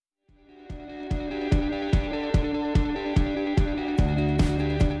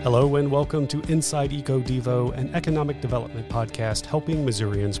Hello and welcome to Inside Eco Devo, an economic development podcast helping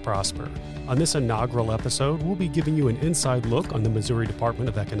Missourians prosper. On this inaugural episode, we'll be giving you an inside look on the Missouri Department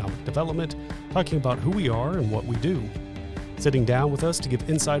of Economic Development, talking about who we are and what we do. Sitting down with us to give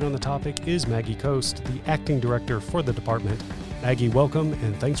insight on the topic is Maggie Kost, the acting director for the department. Maggie, welcome,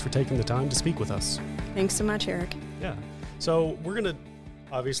 and thanks for taking the time to speak with us. Thanks so much, Eric. Yeah. So we're going to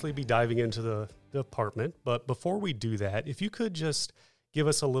obviously be diving into the department, but before we do that, if you could just give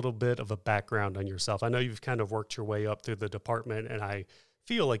us a little bit of a background on yourself. I know you've kind of worked your way up through the department, and I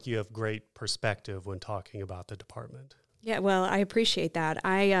feel like you have great perspective when talking about the department. Yeah, well, I appreciate that.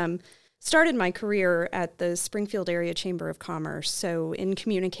 I started my career at the Springfield Area Chamber of Commerce, so in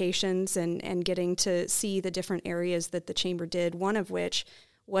communications and getting to see the different areas that the chamber did, one of which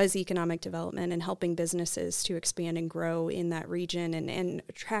was economic development and helping businesses to expand and grow in that region and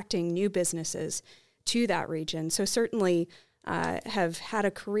attracting new businesses to that region. So certainly have had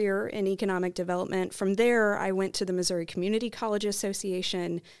a career in economic development. From there, I went to the Missouri Community College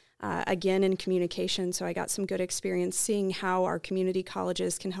Association, again in communication, so I got some good experience seeing how our community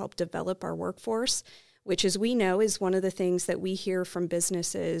colleges can help develop our workforce, which, as we know, is one of the things that we hear from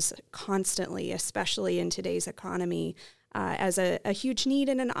businesses constantly, especially in today's economy, as a huge need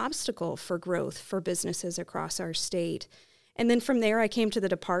and an obstacle for growth for businesses across our state. And then from there, I came to the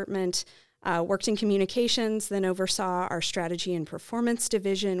department, worked in communications, then oversaw our strategy and performance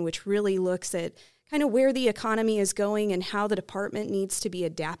division, which really looks at kind of where the economy is going and how the department needs to be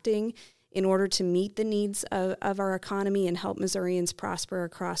adapting in order to meet the needs of our economy and help Missourians prosper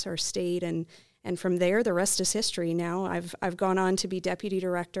across our state. And from there, the rest is history. Now I've gone on to be deputy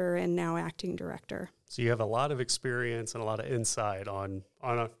director and now acting director. So you have a lot of experience and a lot of insight on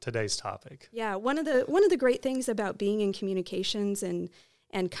today's topic. Yeah, one of the great things about being in communications and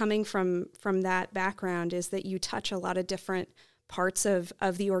coming from that background is that you touch a lot of different parts of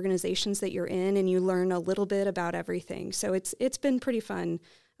the organizations that you're in, and you learn a little bit about everything. So it's been pretty fun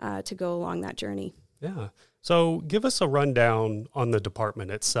to go along that journey. Yeah. So give us a rundown on the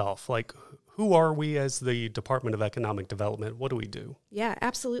department itself. Like, who are we as the Department of Economic Development? What do we do? Yeah,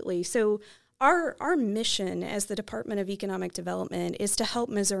 absolutely. So our mission as the Department of Economic Development is to help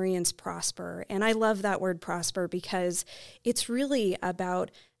Missourians prosper. And I love that word prosper because it's really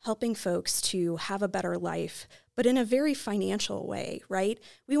about helping folks to have a better life, but in a very financial way, right?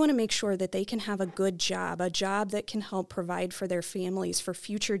 We want to make sure that they can have a good job, a job that can help provide for their families, for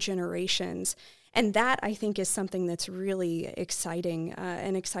future generations. And that, I think, is something that's really exciting,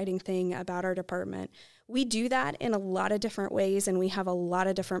 an exciting thing about our department. We do that in a lot of different ways, and we have a lot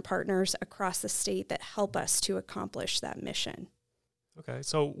of different partners across the state that help us to accomplish that mission. Okay,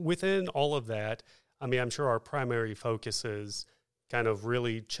 so within all of that, I mean, I'm sure our primary focus is kind of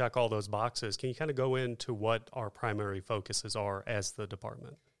really check all those boxes. Can you kind of go into what our primary focuses are as the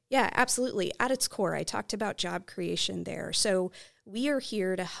department? Yeah, absolutely. At its core, I talked about job creation there. So we are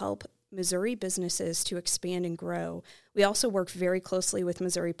here to help Missouri businesses to expand and grow. We also work very closely with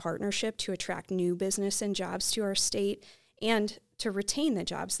Missouri Partnership to attract new business and jobs to our state and to retain the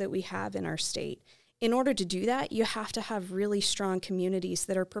jobs that we have in our state. In order to do that, you have to have really strong communities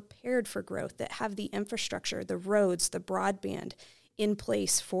that are prepared for growth, that have the infrastructure, the roads, the broadband in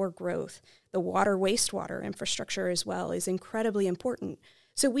place for growth. The water, wastewater infrastructure as well is incredibly important.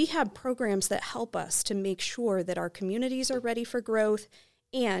 So we have programs that help us to make sure that our communities are ready for growth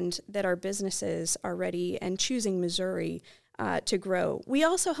and that our businesses are ready and choosing Missouri to grow. We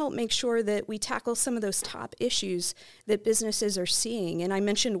also help make sure that we tackle some of those top issues that businesses are seeing. And I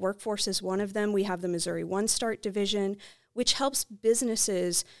mentioned workforce is one of them. We have the Missouri One Start division, which helps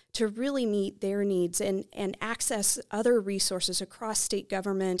businesses to really meet their needs and access other resources across state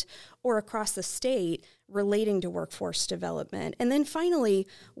government or across the state relating to workforce development. And then finally,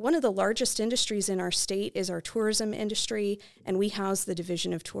 one of the largest industries in our state is our tourism industry, and we house the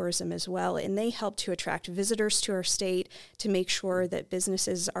Division of Tourism as well. And they help to attract visitors to our state to make sure that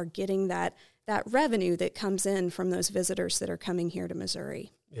businesses are getting that revenue that comes in from those visitors that are coming here to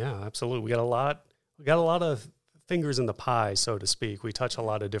Missouri. Yeah, absolutely. We got a lot of fingers in the pie, so to speak. We touch a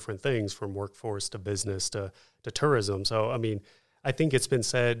lot of different things from workforce to business to tourism. So, I mean, I think it's been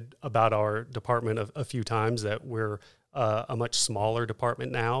said about our department a few times that we're a much smaller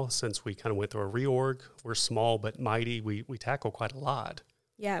department now since we kind of went through a reorg. We're small but mighty. We tackle quite a lot.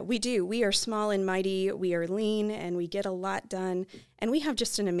 Yeah, we do. We are small and mighty. We are lean, and we get a lot done. And we have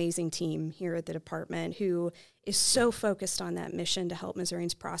just an amazing team here at the department who is so focused on that mission to help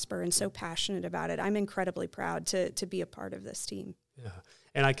Missourians prosper and so passionate about it. I'm incredibly proud to be a part of this team. Yeah.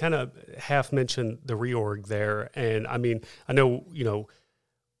 And I kind of half mentioned the reorg there. And I mean, I know,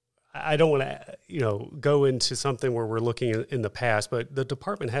 I don't want to, go into something where we're looking in the past, but the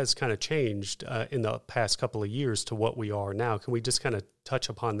department has kind of changed in the past couple of years to what we are now. Can we just kind of touch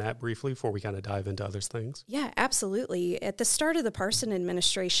upon that briefly before we kind of dive into other things? Yeah, absolutely. At the start of the Parson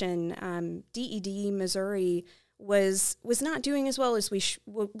administration, DED Missouri was not doing as well as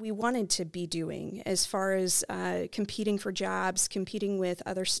we wanted to be doing as far as competing for jobs, competing with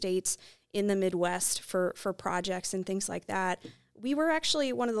other states in the Midwest for projects and things like that. We were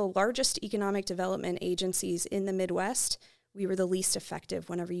actually one of the largest economic development agencies in the Midwest. We were the least effective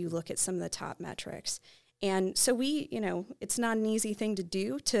whenever you look at some of the top metrics. And so it's not an easy thing to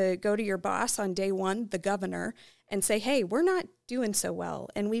do, to go to your boss on day one, the governor, and say, hey, we're not doing so well,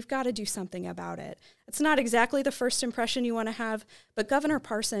 and we've got to do something about it. It's not exactly the first impression you want to have, but Governor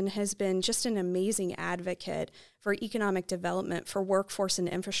Parson has been just an amazing advocate for economic development, for workforce and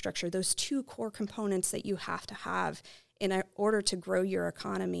infrastructure, those two core components that you have to have in order to grow your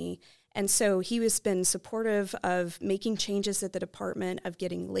economy. And so he has been supportive of making changes at the department, of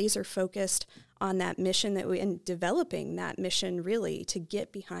getting laser focused on that mission and developing that mission really to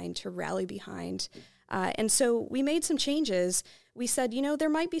get behind, to rally behind. And so we made some changes. We said, there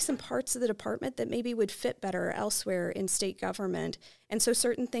might be some parts of the department that maybe would fit better elsewhere in state government. And so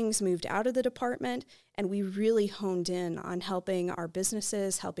certain things moved out of the department, and we really honed in on helping our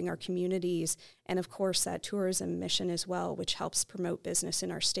businesses, helping our communities, and of course that tourism mission as well, which helps promote business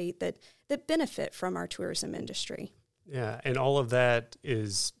in our state that benefit from our tourism industry. Yeah, and all of that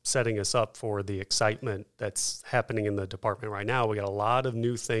is setting us up for the excitement that's happening in the department right now. We got a lot of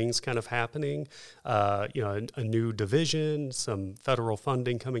new things kind of happening, a new division, some federal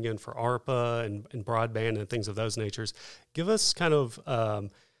funding coming in for ARPA and broadband and things of those natures. Give us kind of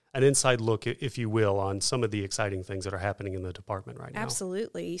an inside look, if you will, on some of the exciting things that are happening in the department right now.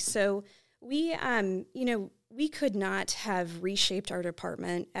 Absolutely. So we could not have reshaped our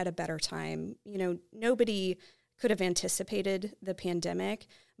department at a better time. Nobody could have anticipated the pandemic,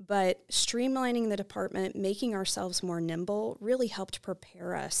 but streamlining the department, making ourselves more nimble, really helped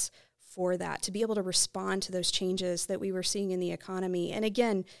prepare us for that, to be able to respond to those changes that we were seeing in the economy. And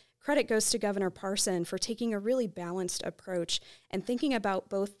again, credit goes to Governor Parson for taking a really balanced approach and thinking about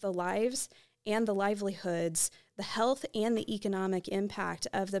both the lives and the livelihoods, the health and the economic impact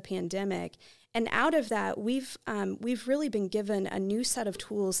of the pandemic. And out of that, we've really been given a new set of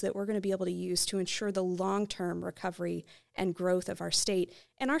tools that we're going to be able to use to ensure the long-term recovery and growth of our state.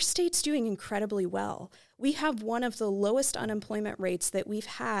 And our state's doing incredibly well. We have one of the lowest unemployment rates that we've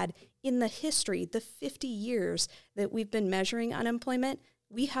had in the history, the 50 years that we've been measuring unemployment.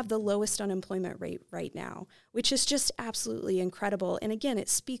 We have the lowest unemployment rate right now, which is just absolutely incredible. And again, it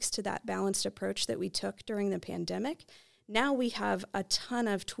speaks to that balanced approach that we took during the pandemic. Now we have a ton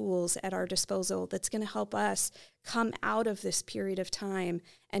of tools at our disposal that's going to help us come out of this period of time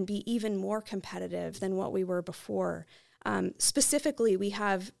and be even more competitive than what we were before. Specifically, we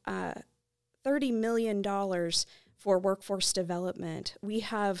have $30 million for workforce development. We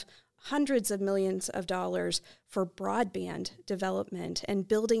have hundreds of millions of dollars for broadband development and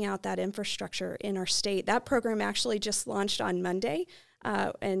building out that infrastructure in our state. That program actually just launched on Monday,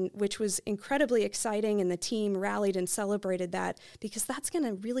 and which was incredibly exciting, and the team rallied and celebrated that because that's going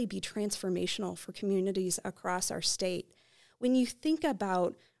to really be transformational for communities across our state. When you think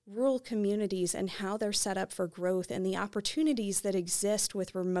about rural communities and how they're set up for growth and the opportunities that exist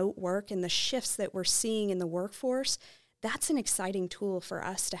with remote work and the shifts that we're seeing in the workforce, that's an exciting tool for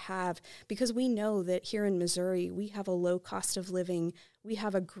us to have because we know that here in Missouri, we have a low cost of living. We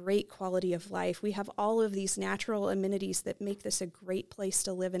have a great quality of life. We have all of these natural amenities that make this a great place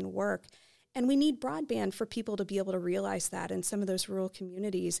to live and work. And we need broadband for people to be able to realize that in some of those rural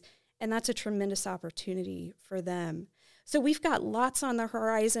communities. And that's a tremendous opportunity for them. So we've got lots on the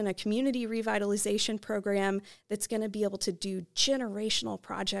horizon, a community revitalization program that's going to be able to do generational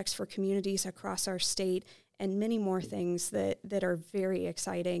projects for communities across our state and many more things that are very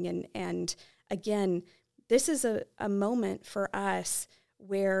exciting. And again, this is a moment for us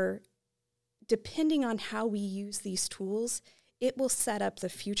where, depending on how we use these tools, it will set up the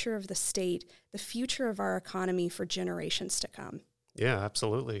future of the state, the future of our economy for generations to come. Yeah,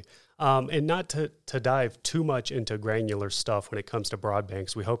 absolutely. And not to dive too much into granular stuff when it comes to broadband,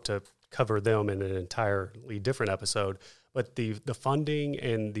 because we hope to cover them in an entirely different episode. But the funding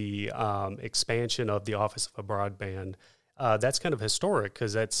and the expansion of the Office of a Broadband, that's kind of historic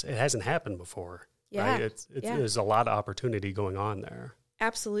because it hasn't happened before. Yeah, right? There's a lot of opportunity going on there.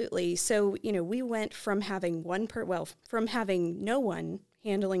 Absolutely. So, we went from having from having no one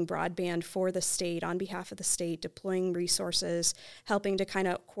handling broadband for the state on behalf of the state, deploying resources, helping to kind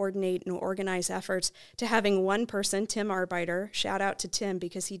of coordinate and organize efforts, to having one person, Tim Arbeiter, shout out to Tim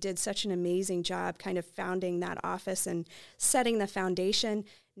because he did such an amazing job kind of founding that office and setting the foundation.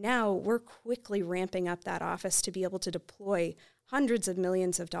 Now we're quickly ramping up that office to be able to deploy hundreds of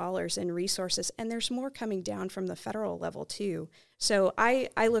millions of dollars in resources, and there's more coming down from the federal level too. So I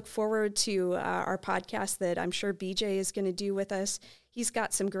look forward to our podcast that I'm sure BJ is going to do with us. He's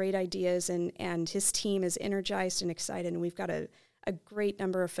got some great ideas, and his team is energized and excited, and we've got a great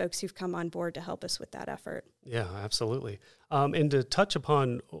number of folks who've come on board to help us with that effort. Yeah, absolutely. And to touch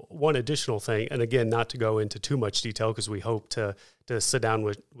upon one additional thing, and again, not to go into too much detail because we hope to sit down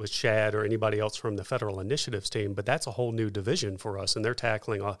with Shad or anybody else from the federal initiatives team, but that's a whole new division for us, and they're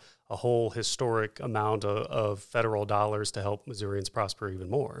tackling a whole historic amount of federal dollars to help Missourians prosper even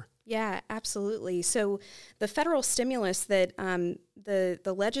more. Yeah, absolutely. So the federal stimulus that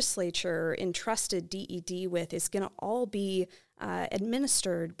the legislature entrusted DED with is going to all be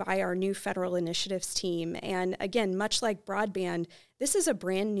administered by our new federal initiatives team. And again, much like broadband, this is a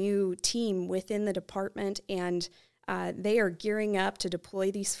brand new team within the department, and they are gearing up to deploy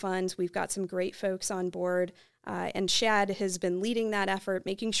these funds. We've got some great folks on board. And Shad has been leading that effort,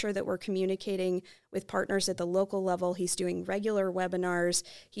 making sure that we're communicating with partners at the local level. He's doing regular webinars.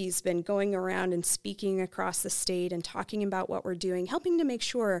 He's been going around and speaking across the state and talking about what we're doing, helping to make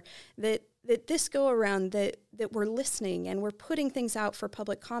sure that this go around that we're listening and we're putting things out for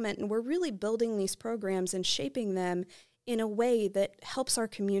public comment, and we're really building these programs and shaping them in a way that helps our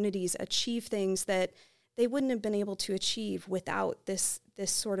communities achieve things that they wouldn't have been able to achieve without this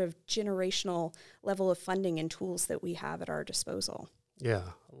sort of generational level of funding and tools that we have at our disposal. Yeah,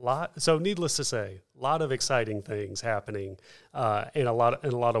 a lot. So needless to say, a lot of exciting things happening, and a lot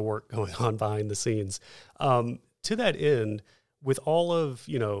of work going on behind the scenes. To that end, with all of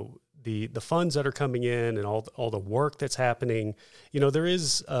the funds that are coming in and all the work that's happening, there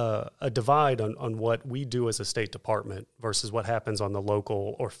is a divide on what we do as a State Department versus what happens on the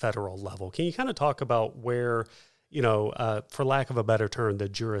local or federal level. Can you kind of talk about where, for lack of a better term, the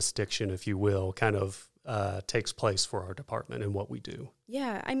jurisdiction, if you will, kind of takes place for our department and what we do?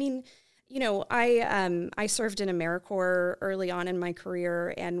 Yeah, I mean, I served in AmeriCorps early on in my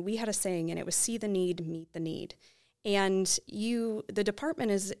career, and we had a saying, and it was see the need, meet the need. And the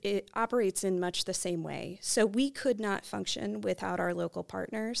department operates in much the same way. So we could not function without our local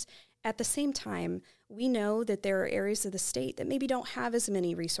partners. At the same time, we know that there are areas of the state that maybe don't have as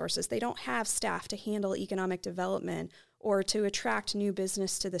many resources. They don't have staff to handle economic development or to attract new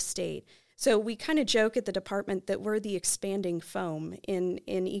business to the state. So we kind of joke at the department that we're the expanding foam in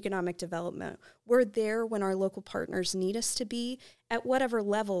economic development. We're there when our local partners need us to be, at whatever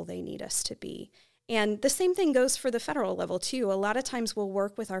level they need us to be. And the same thing goes for the federal level, too. A lot of times we'll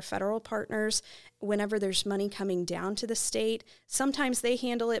work with our federal partners whenever there's money coming down to the state. Sometimes they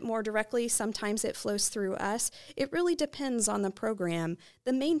handle it more directly. Sometimes it flows through us. It really depends on the program.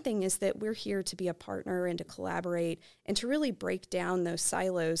 The main thing is that we're here to be a partner and to collaborate and to really break down those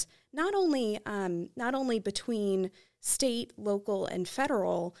silos, not only between state, local, and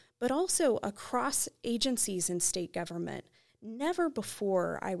federal, but also across agencies in state government. Never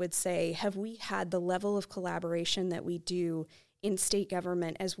before, I would say, have we had the level of collaboration that we do in state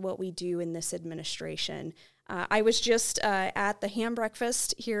government as what we do in this administration. I was just at the ham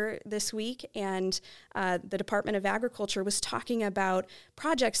breakfast here this week, and the Department of Agriculture was talking about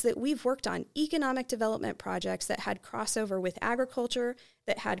projects that we've worked on, economic development projects that had crossover with agriculture,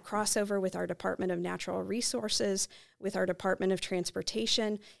 that had crossover with our Department of Natural Resources, with our Department of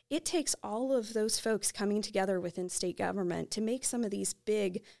Transportation. It takes all of those folks coming together within state government to make some of these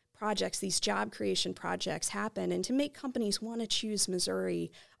big projects, these job creation projects happen, and to make companies want to choose Missouri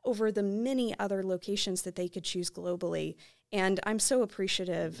over the many other locations that they could choose globally. And I'm so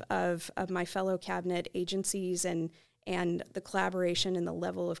appreciative of my fellow cabinet agencies and the collaboration and the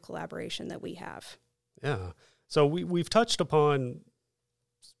level of collaboration that we have. Yeah. So we've touched upon,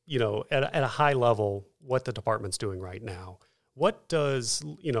 at a high level, what the department's doing right now. What does,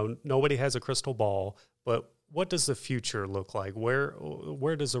 nobody has a crystal ball, but what does the future look like?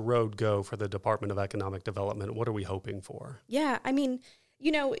 Where does the road go for the Department of Economic Development? What are we hoping for? Yeah, I mean,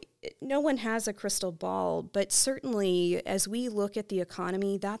 no one has a crystal ball, but certainly as we look at the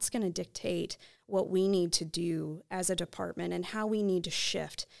economy, that's going to dictate what we need to do as a department and how we need to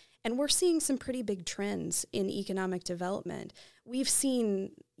shift. And we're seeing some pretty big trends in economic development. We've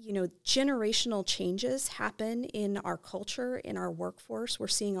seen, generational changes happen in our culture, in our workforce. We're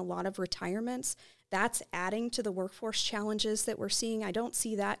seeing a lot of retirements, That's adding to the workforce challenges that we're seeing. I don't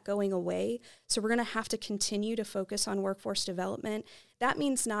see that going away. So we're going to have to continue to focus on workforce development. That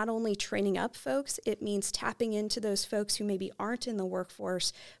means not only training up folks, it means tapping into those folks who maybe aren't in the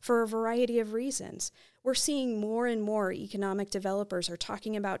workforce for a variety of reasons. We're seeing more and more economic developers are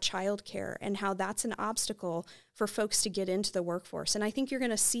talking about childcare and how that's an obstacle for folks to get into the workforce. And I think you're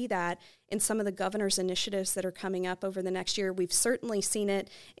going to see that in some of the governor's initiatives that are coming up over the next year. We've certainly seen it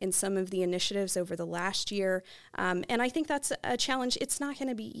in some of the initiatives over the last year. And I think that's a challenge. It's not going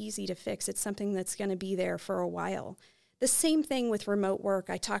to be easy to fix. It's something that's going to be there for a while. The same thing with remote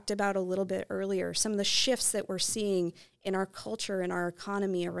work. I talked about a little bit earlier, some of the shifts that we're seeing in our culture and our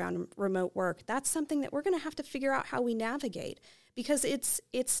economy around remote work. That's something that we're going to have to figure out how we navigate, because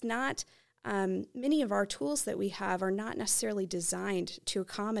it's not, many of our tools that we have are not necessarily designed to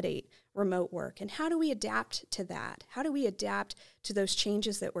accommodate remote work. And how do we adapt to that? How do we adapt to those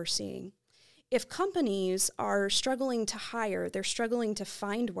changes that we're seeing? If companies are struggling to hire, they're struggling to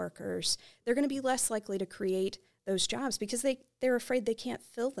find workers, they're going to be less likely to create those jobs because they're afraid they can't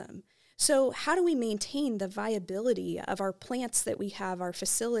fill them. So how do we maintain the viability of our plants that we have, our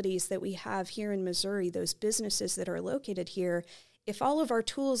facilities that we have here in Missouri, those businesses that are located here, if all of our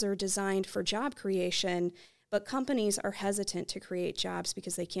tools are designed for job creation, but companies are hesitant to create jobs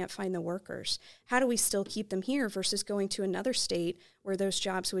because they can't find the workers? How do we still keep them here versus going to another state where those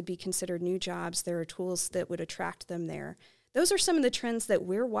jobs would be considered new jobs? There are tools that would attract them there. Those are some of the trends that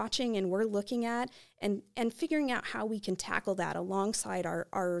we're watching and we're looking at and figuring out how we can tackle that alongside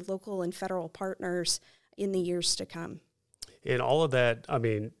our local and federal partners in the years to come. And all of that, I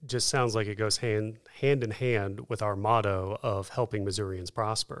mean, just sounds like it goes hand in hand with our motto of helping Missourians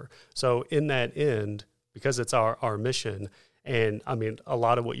prosper. So in that end, because it's our mission, and I mean, a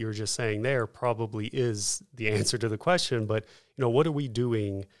lot of what you were just saying there probably is the answer to the question, but what are we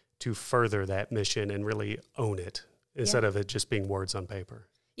doing to further that mission and really own it instead of it just being words on paper?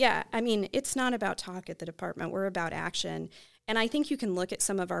 Yeah, I mean, it's not about talk at the department. We're about action. And I think you can look at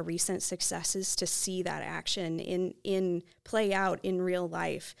some of our recent successes to see that action in play out in real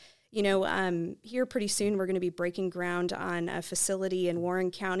life. Here pretty soon we're going to be breaking ground on a facility in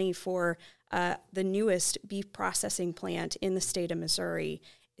Warren County for the newest beef processing plant in the state of Missouri.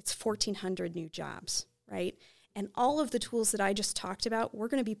 It's 1,400 new jobs, right? And all of the tools that I just talked about, we're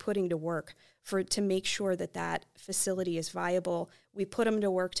going to be putting to work to make sure that that facility is viable. We put them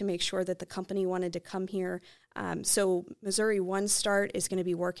to work to make sure that the company wanted to come here. So Missouri One Start is going to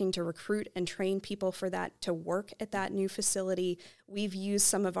be working to recruit and train people for that to work at that new facility. We've used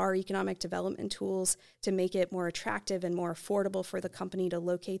some of our economic development tools to make it more attractive and more affordable for the company to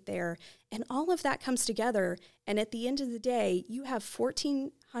locate there. And all of that comes together. And at the end of the day, you have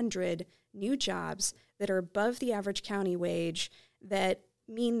 1,400 new jobs that are above the average county wage that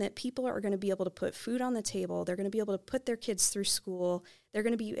mean that people are going to be able to put food on the table. They're going to be able to put their kids through school. They're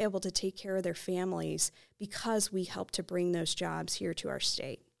going to be able to take care of their families because we help to bring those jobs here to our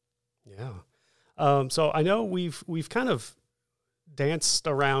state. Yeah. So I know we've kind of danced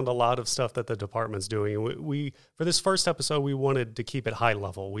around a lot of stuff that the department's doing. We for this first episode, we wanted to keep it high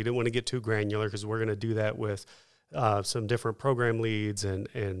level. We didn't want to get too granular because we're going to do that with some different program leads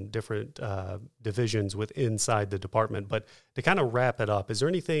and different divisions inside the department. But to kind of wrap it up, is there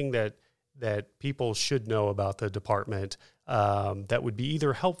anything that people should know about the department that would be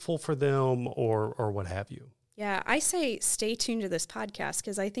either helpful for them or what have you? Yeah, I say stay tuned to this podcast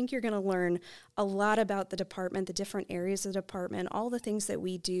because I think you're going to learn a lot about the department, the different areas of the department, all the things that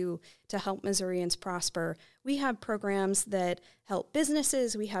we do to help Missourians prosper. We have programs that help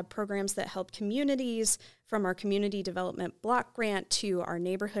businesses. We have programs that help communities, from our community development block grant to our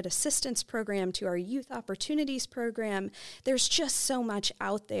neighborhood assistance program to our youth opportunities program. There's just so much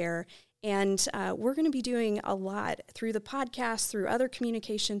out there. And we're going to be doing a lot through the podcast, through other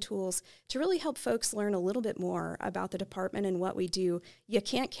communication tools to really help folks learn a little bit more about the department and what we do. You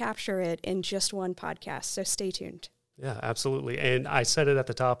can't capture it in just one podcast, so stay tuned. Yeah, absolutely. And I said it at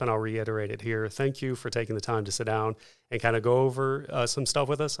the top and I'll reiterate it here. Thank you for taking the time to sit down and kind of go over some stuff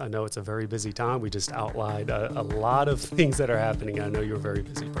with us. I know it's a very busy time. We just outlined a lot of things that are happening. I know you're a very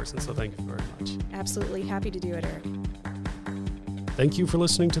busy person, so thank you very much. Absolutely. Happy to do it, Eric. Thank you for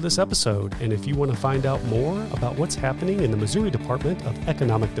listening to this episode, and if you want to find out more about what's happening in the Missouri Department of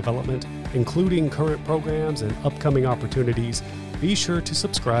Economic Development, including current programs and upcoming opportunities, be sure to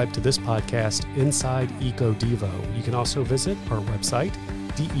subscribe to this podcast inside EcoDevo. You can also visit our website,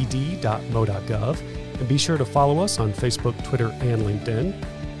 ded.mo.gov, and be sure to follow us on Facebook, Twitter, and LinkedIn.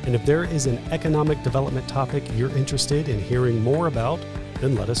 And if there is an economic development topic you're interested in hearing more about,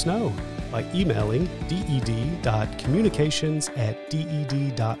 then let us know by emailing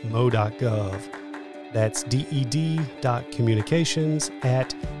ded.communications@ded.mo.gov. That's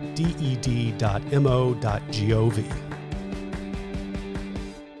ded.communications@ded.mo.gov.